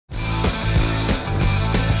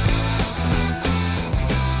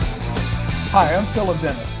Hi, I'm Phillip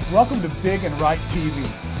Dennis. Welcome to Big and Right TV,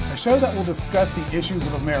 a show that will discuss the issues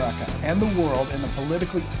of America and the world in a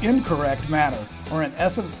politically incorrect manner, or in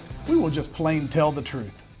essence, we will just plain tell the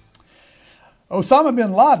truth. Osama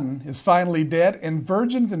bin Laden is finally dead, and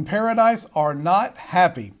virgins in paradise are not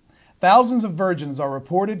happy. Thousands of virgins are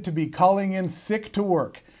reported to be calling in sick to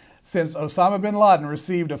work since Osama bin Laden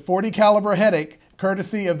received a .40 caliber headache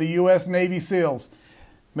courtesy of the U.S. Navy SEALs.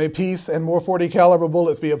 May peace and more .40 caliber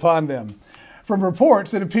bullets be upon them. From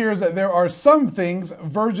reports, it appears that there are some things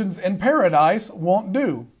virgins in paradise won't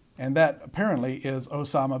do, and that apparently is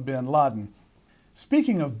Osama bin Laden.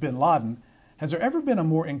 Speaking of bin Laden, has there ever been a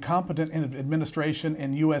more incompetent administration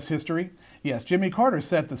in U.S. history? Yes, Jimmy Carter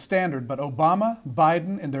set the standard, but Obama,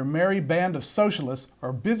 Biden, and their merry band of socialists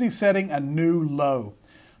are busy setting a new low.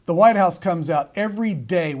 The White House comes out every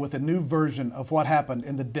day with a new version of what happened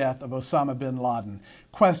in the death of Osama bin Laden.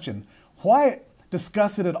 Question, why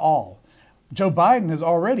discuss it at all? Joe Biden has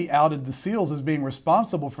already outed the SEALs as being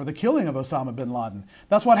responsible for the killing of Osama bin Laden.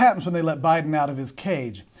 That's what happens when they let Biden out of his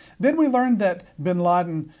cage. Then we learned that bin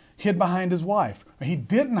Laden hid behind his wife. He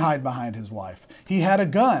didn't hide behind his wife. He had a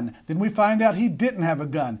gun. Then we find out he didn't have a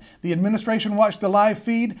gun. The administration watched the live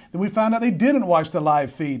feed. Then we found out they didn't watch the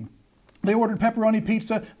live feed. They ordered pepperoni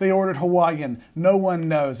pizza, they ordered Hawaiian. No one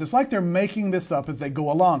knows. It's like they're making this up as they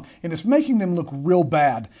go along, and it's making them look real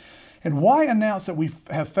bad. And why announce that we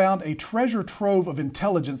have found a treasure trove of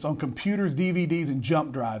intelligence on computers, DVDs, and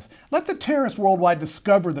jump drives? Let the terrorists worldwide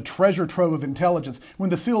discover the treasure trove of intelligence when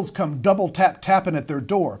the SEALs come double tapping at their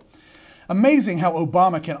door. Amazing how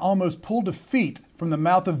Obama can almost pull defeat from the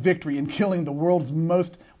mouth of victory in killing the world's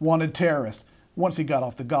most wanted terrorist, once he got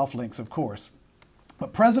off the golf links, of course.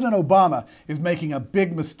 But President Obama is making a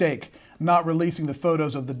big mistake not releasing the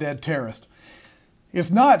photos of the dead terrorist. It's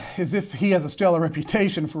not as if he has a stellar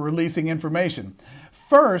reputation for releasing information.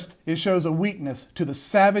 First, it shows a weakness to the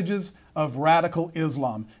savages of radical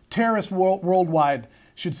Islam. Terrorists worldwide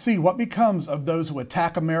should see what becomes of those who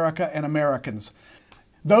attack America and Americans.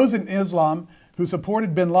 Those in Islam who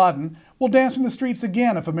supported bin Laden will dance in the streets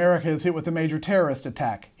again if America is hit with a major terrorist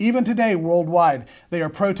attack. Even today, worldwide, they are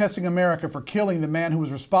protesting America for killing the man who was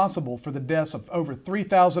responsible for the deaths of over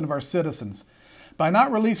 3,000 of our citizens. By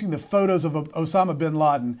not releasing the photos of Osama bin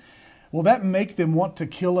Laden, will that make them want to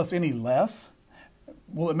kill us any less?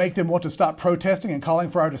 Will it make them want to stop protesting and calling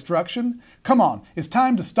for our destruction? Come on, it's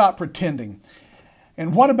time to stop pretending.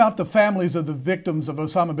 And what about the families of the victims of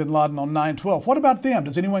Osama bin Laden on 9/12? What about them?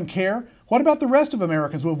 Does anyone care? What about the rest of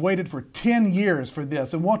Americans who have waited for 10 years for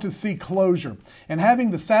this and want to see closure and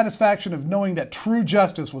having the satisfaction of knowing that true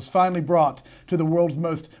justice was finally brought to the world's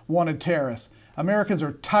most wanted terrorists? Americans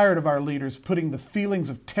are tired of our leaders putting the feelings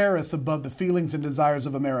of terrorists above the feelings and desires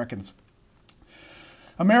of Americans.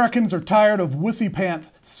 Americans are tired of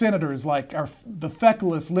wussy-pants senators like the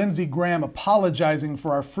feckless Lindsey Graham apologizing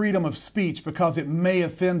for our freedom of speech because it may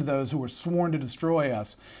offend those who were sworn to destroy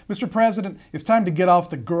us. Mr. President, it's time to get off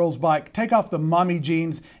the girl's bike, take off the mommy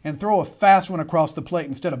jeans, and throw a fast one across the plate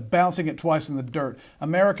instead of bouncing it twice in the dirt.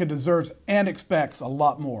 America deserves and expects a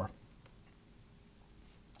lot more.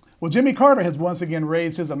 Well, Jimmy Carter has once again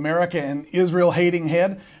raised his America and Israel-hating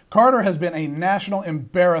head. Carter has been a national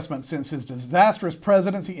embarrassment since his disastrous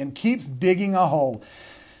presidency and keeps digging a hole.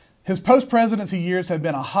 His post-presidency years have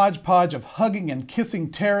been a hodgepodge of hugging and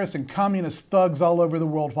kissing terrorists and communist thugs all over the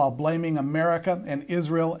world while blaming America and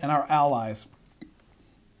Israel and our allies.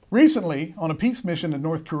 Recently, on a peace mission to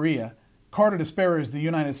North Korea, Carter disparaged the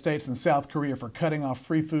United States and South Korea for cutting off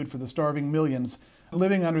free food for the starving millions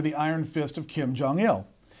living under the iron fist of Kim Jong-il.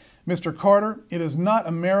 Mr. Carter, it is not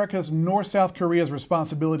America's nor South Korea's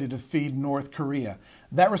responsibility to feed North Korea.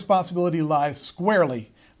 That responsibility lies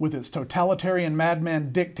squarely with its totalitarian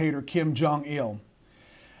madman dictator Kim Jong-il.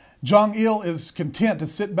 Jong-il is content to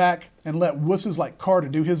sit back and let wusses like Carter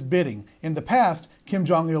do his bidding. In the past, Kim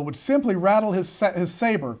Jong-il would simply rattle his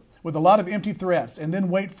saber with a lot of empty threats and then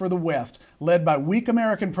wait for the West, led by weak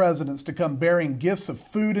American presidents, to come bearing gifts of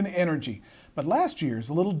food and energy. But last year is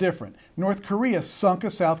a little different. North Korea sunk a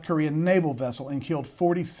South Korean naval vessel and killed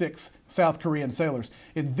 46 South Korean sailors.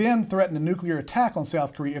 It then threatened a nuclear attack on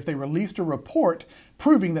South Korea if they released a report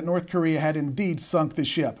proving that North Korea had indeed sunk the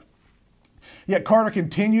ship. Yet Carter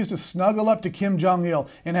continues to snuggle up to Kim Jong-il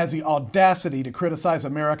and has the audacity to criticize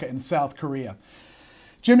America and South Korea.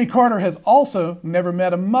 Jimmy Carter has also never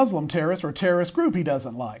met a Muslim terrorist or terrorist group he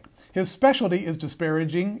doesn't like. His specialty is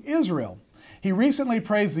disparaging Israel. He recently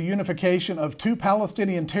praised the unification of two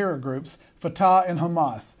Palestinian terror groups, Fatah and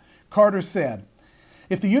Hamas. Carter said,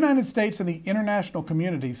 "If the United States and the international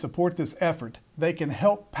community support this effort, they can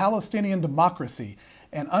help Palestinian democracy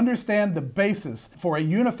and understand the basis for a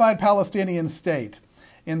unified Palestinian state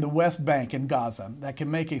in the West Bank and Gaza that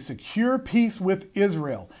can make a secure peace with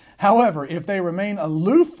Israel. However, if they remain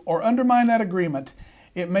aloof or undermine that agreement,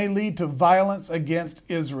 it may lead to violence against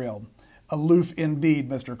Israel. Aloof indeed,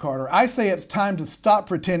 Mr. Carter. I say it's time to stop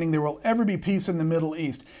pretending there will ever be peace in the Middle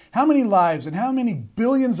East. How many lives and how many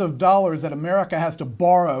billions of dollars that America has to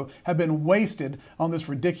borrow have been wasted on this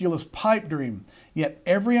ridiculous pipe dream? Yet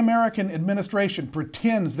every American administration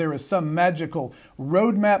pretends there is some magical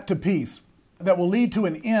roadmap to peace that will lead to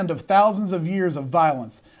an end of thousands of years of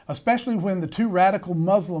violence, especially when the two radical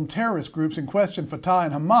Muslim terrorist groups in question, Fatah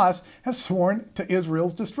and Hamas, have sworn to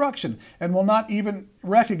Israel's destruction and will not even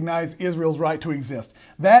recognize Israel's right to exist.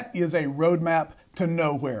 That is a roadmap to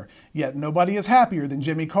nowhere. Yet nobody is happier than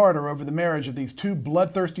Jimmy Carter over the marriage of these two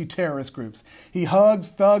bloodthirsty terrorist groups. He hugs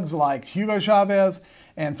thugs like Hugo Chavez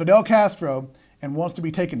and Fidel Castro and wants to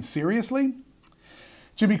be taken seriously?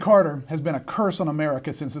 Jimmy Carter has been a curse on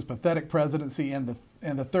America since his pathetic presidency and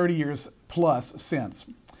the 30 years plus since.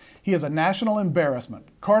 He is a national embarrassment.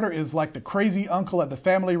 Carter is like the crazy uncle at the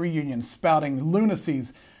family reunion, spouting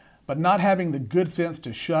lunacies, but not having the good sense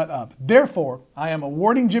to shut up. Therefore, I am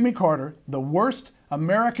awarding Jimmy Carter the worst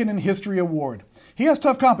American in history award. He has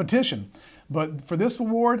tough competition, but for this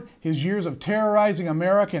award, his years of terrorizing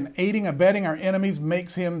America and aiding and abetting our enemies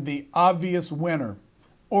makes him the obvious winner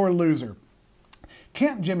or loser.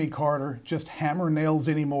 Can't Jimmy Carter just hammer nails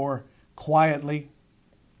anymore, quietly?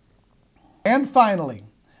 And finally,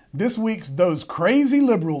 this week's Those Crazy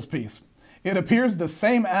Liberals piece. It appears the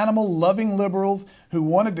same animal-loving liberals who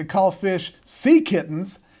wanted to call fish sea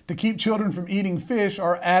kittens to keep children from eating fish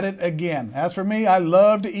are at it again. As for me, I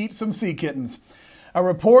love to eat some sea kittens. A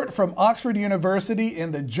report from Oxford University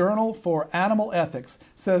in the Journal for Animal Ethics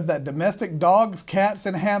says that domestic dogs, cats,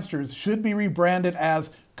 and hamsters should be rebranded as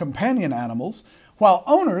companion animals, while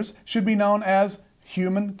owners should be known as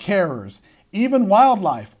human carers. Even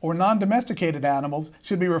wildlife or non-domesticated animals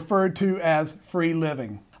should be referred to as free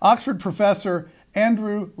living. Oxford professor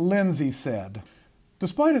Andrew Lindsay said,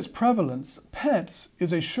 "Despite its prevalence, pets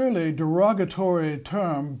is a surely derogatory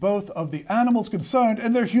term both of the animals concerned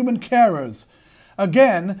and their human carers.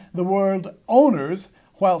 Again, the word owners,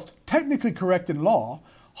 whilst technically correct in law,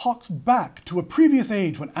 harks back to a previous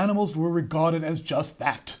age when animals were regarded as just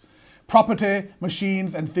that. Property,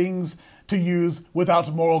 machines, and things to use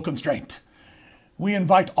without moral constraint. We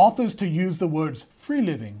invite authors to use the words free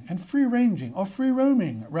living and free ranging or free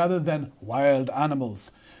roaming rather than wild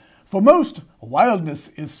animals. For most, wildness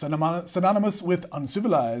is synonymous with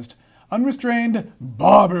uncivilized, unrestrained,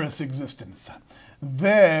 barbarous existence.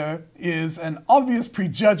 There is an obvious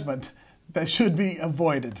prejudgment that should be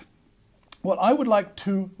avoided." Well, I would like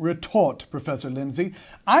to retort, Professor Lindsay.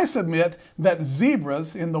 I submit that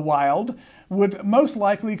zebras in the wild would most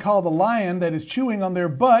likely call the lion that is chewing on their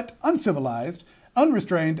butt uncivilized,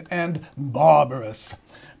 unrestrained, and barbarous.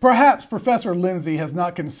 Perhaps Professor Lindsay has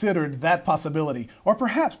not considered that possibility, or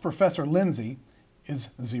perhaps Professor Lindsay is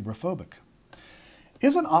zebraphobic.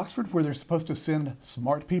 Isn't Oxford where they're supposed to send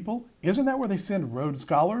smart people? Isn't that where they send Rhodes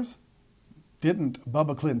Scholars? Didn't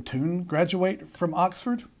Bubba Clinton graduate from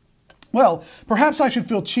Oxford? Well, perhaps I should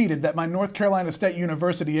feel cheated that my North Carolina State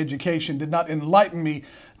University education did not enlighten me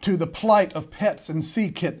to the plight of pets and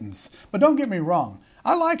sea kittens. But don't get me wrong,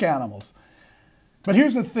 I like animals. But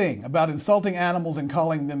here's the thing about insulting animals and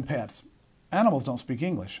calling them pets. Animals don't speak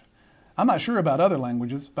English. I'm not sure about other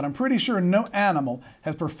languages, but I'm pretty sure no animal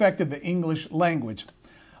has perfected the English language.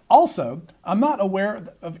 Also, I'm not aware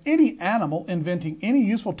of any animal inventing any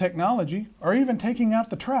useful technology or even taking out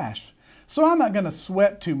the trash. So I'm not going to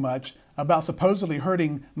sweat too much about supposedly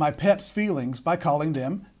hurting my pets' feelings by calling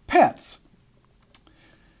them pets.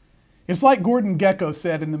 It's like Gordon Gekko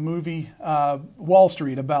said in the movie Wall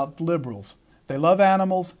Street about liberals. They love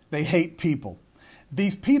animals, they hate people.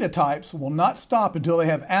 These PETA types will not stop until they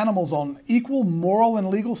have animals on equal moral and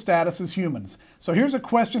legal status as humans. So here's a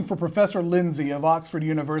question for Professor Lindsay of Oxford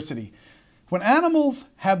University. When animals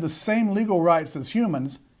have the same legal rights as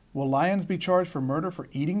humans, will lions be charged for murder for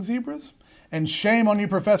eating zebras? And shame on you,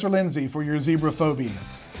 Professor Lindsay, for your zebraphobia.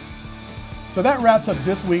 So that wraps up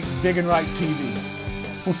this week's Big and Right TV.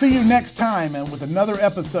 We'll see you next time and with another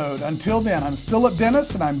episode. Until then, I'm Phillip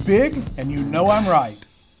Dennis, and I'm big, and you know I'm right.